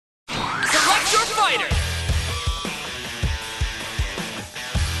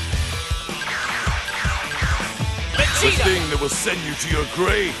The thing that will send you to your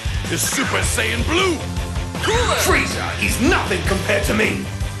grave is Super Saiyan Blue! Cooler! Frieza, he's nothing compared to me!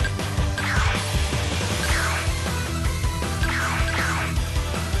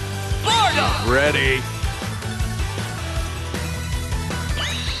 Bardock! Ready?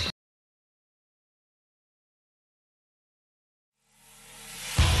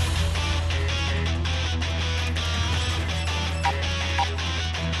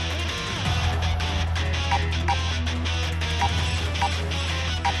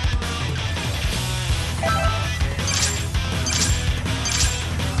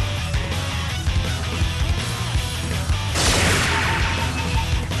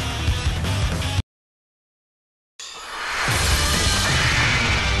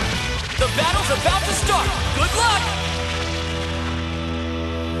 The battle's about to start! Good luck!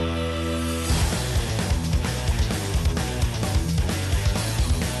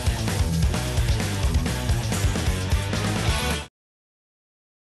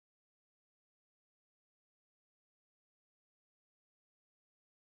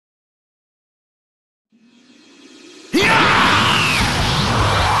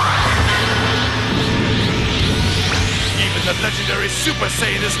 Even the legendary Super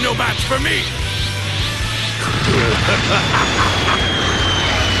Saiyan is no match for me!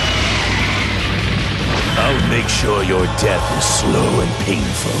 I'll make sure your death is slow and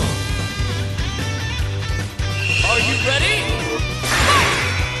painful. Are you ready?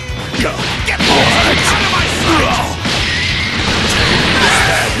 Go! Get out of my sight!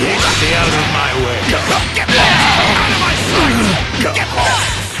 Stay out of my way! Get out of my sight! Get off!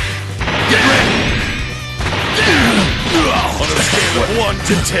 Get ready! On a scale of 1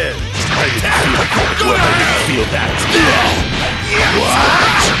 to 10. I feel that. What?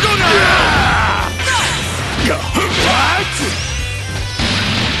 Go down! What?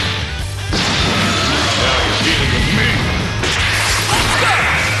 Now you're dealing with me. Let's go!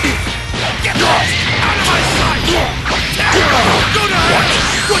 Get off! Out of my sight! Go down!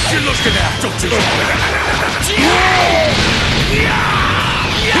 What you looking at? Don't you?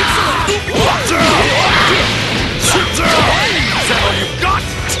 Is that all you've got?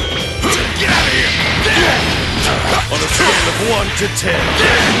 Get out of here! On a scale of 1 to 10.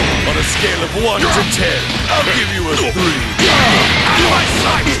 On a scale of 1 to 10. I'll give you a 3. Out of my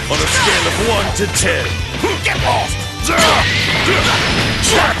sight! On a scale of 1 to 10. Get lost! Out of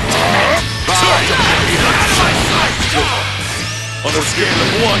my sight! On a scale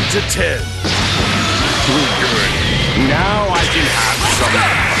of 1 to 10. Good. Now I can have some.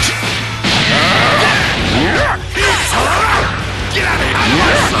 Get out of here! Out of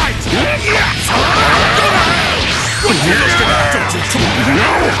my sight! Go to hell! What you looking at? Don't you talk to me!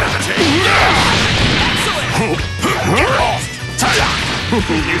 Get lost!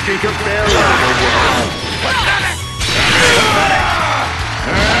 You think a bear in the world?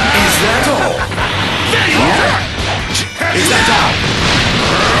 Is that all? Is that all?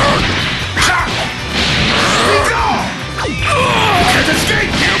 You can't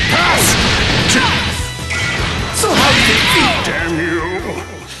escape! You pass! So how did it feel? Damn you!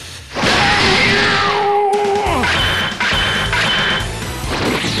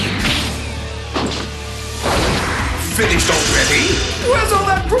 Finished already? Where's all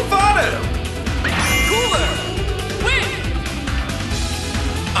that bravado? Cooler! Win!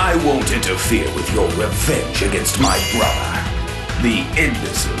 I won't interfere with your revenge against my brother. The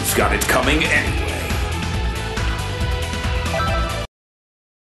imbecile's got it coming anyway.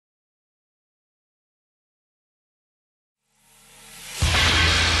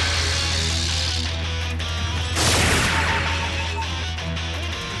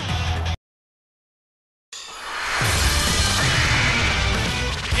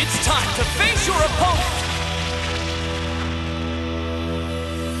 It's time to face your opponent!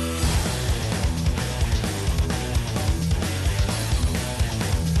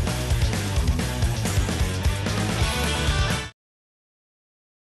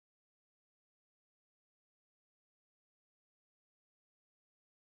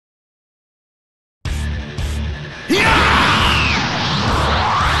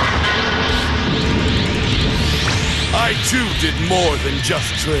 I too did more than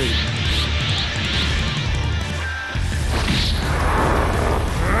just train.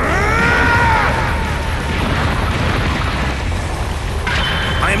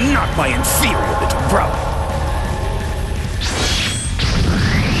 I am not my inferior little brother.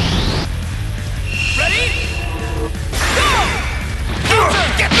 Ready? Go!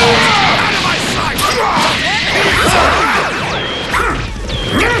 Get out of my sight!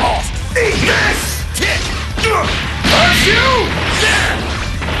 Get lost! Eat this! Curse you! There!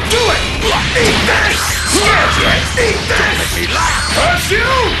 Do it! Eat this! Eat me laugh! Curse you!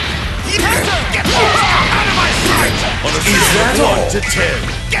 Get out of my sight! On a scale of 1 to 10.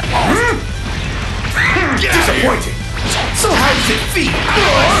 Get off! Disappointing. So how does it feel?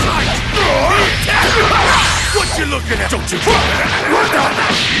 What you looking at? Don't you get it? What the?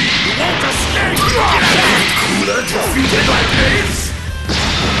 You won't escape! Cooler defeated like this?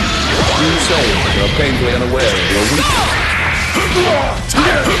 You say you're painfully unaware of your weakness.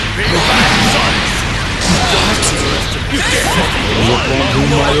 Look on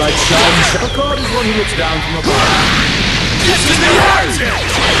whom my light shines. A card is one who looks down from above.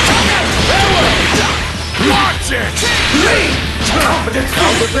 Watch it! Confidence.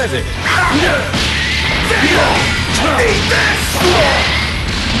 How pathetic. Eat this!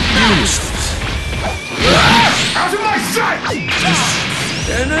 Useless. Out of my sight!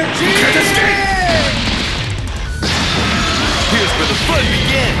 Energy! Can't escape! Here's where the fun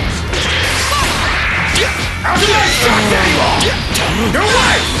begins! Out of my sight anymore! You're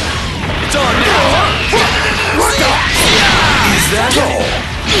right! It's on now! What the? Is that all?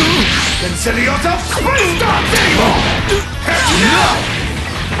 Consider yourself space dogs anymore! No!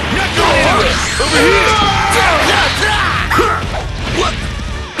 Not going anywhere! Over here! What?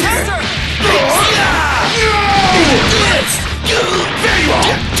 Counter! There you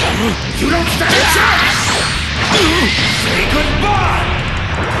are! You don't stand a chance! Say goodbye!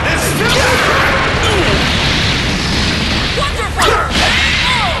 This Wonderful!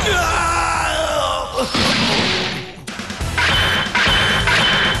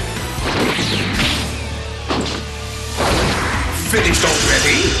 Finished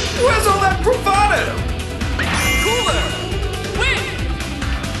already? Where's all that bravado? Cooler! Win!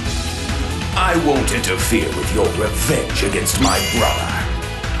 I won't interfere with your revenge against my brother.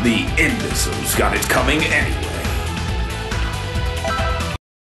 The imbecile's got it coming anyway.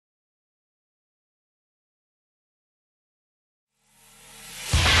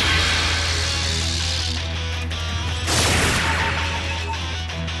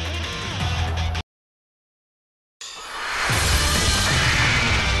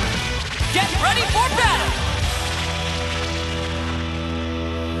 Get ready for battle!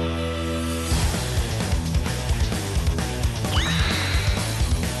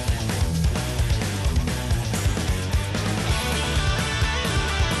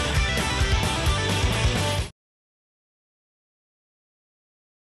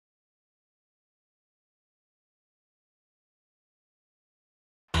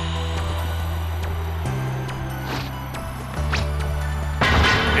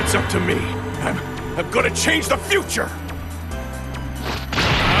 It's up to me. I'm gonna change the future!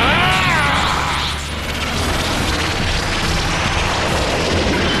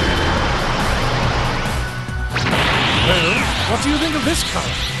 Well, what do you think of this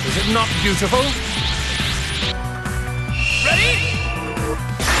color? Is it not beautiful? Ready?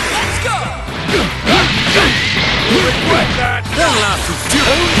 Let's go! You regret that! Don't laugh too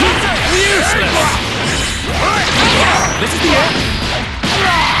soon. Useless. This is the end.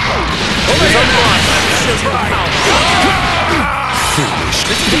 Over here. Foolish.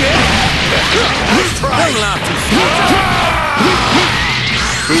 This is the end. Don't laugh too soon.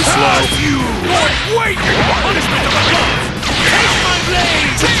 Too slow. You! Wait! Punishment of the gods! Take my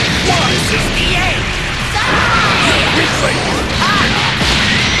blade! What? This is the end!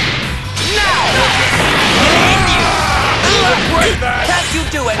 Now! Regret that! Can't you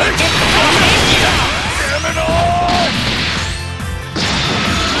do anything? Damn it all!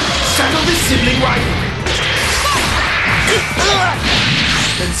 Settle this sibling rivalry.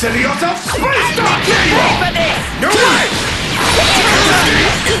 Consider yourself space dogs anymore! For this! You're right!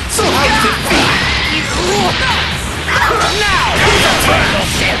 So how does it feel? Now!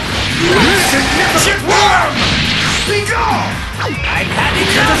 You significant worm! Be gone! I've had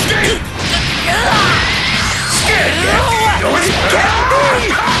Can't enough! escape! Scared yet? No one can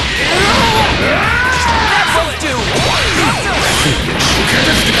me! That won't do! Can't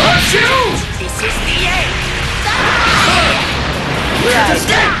escape you! This is the end! Can't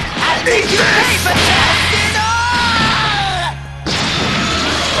escape! Eat this!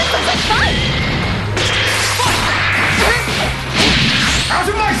 Out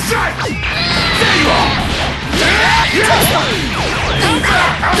of my sight! There you are!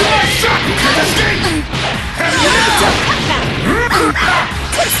 Out of my sight! You can't escape!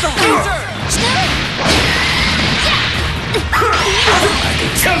 I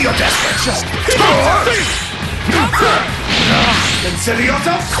can tell you're desperate! Just consider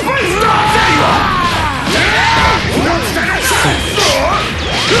yourself space dog! There you are! You don't stand a chance!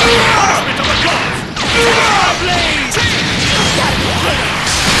 Punishment of the gods! Blade!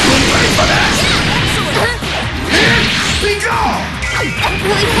 You ready for that? Be gone!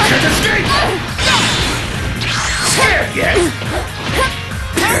 Can't escape! Scared yet?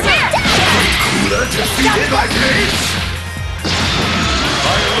 Cooler defeated like this?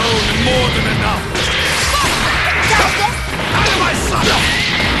 I alone am more than enough. Out of my sight!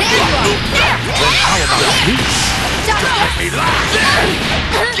 How about this? Don't let me laugh!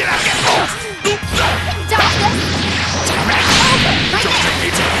 Get out! Don't let me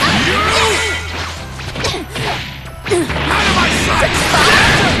take you! Out of my sight!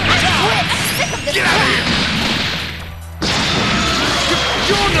 Get out of here!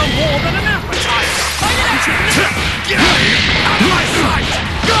 You're no more than an appetizer! Get out of here! Out of my sight!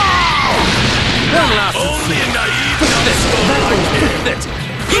 Go! One last Only a naive numbskull like him! pathetic.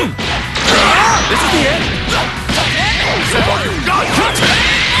 This is the end. Is that all you got?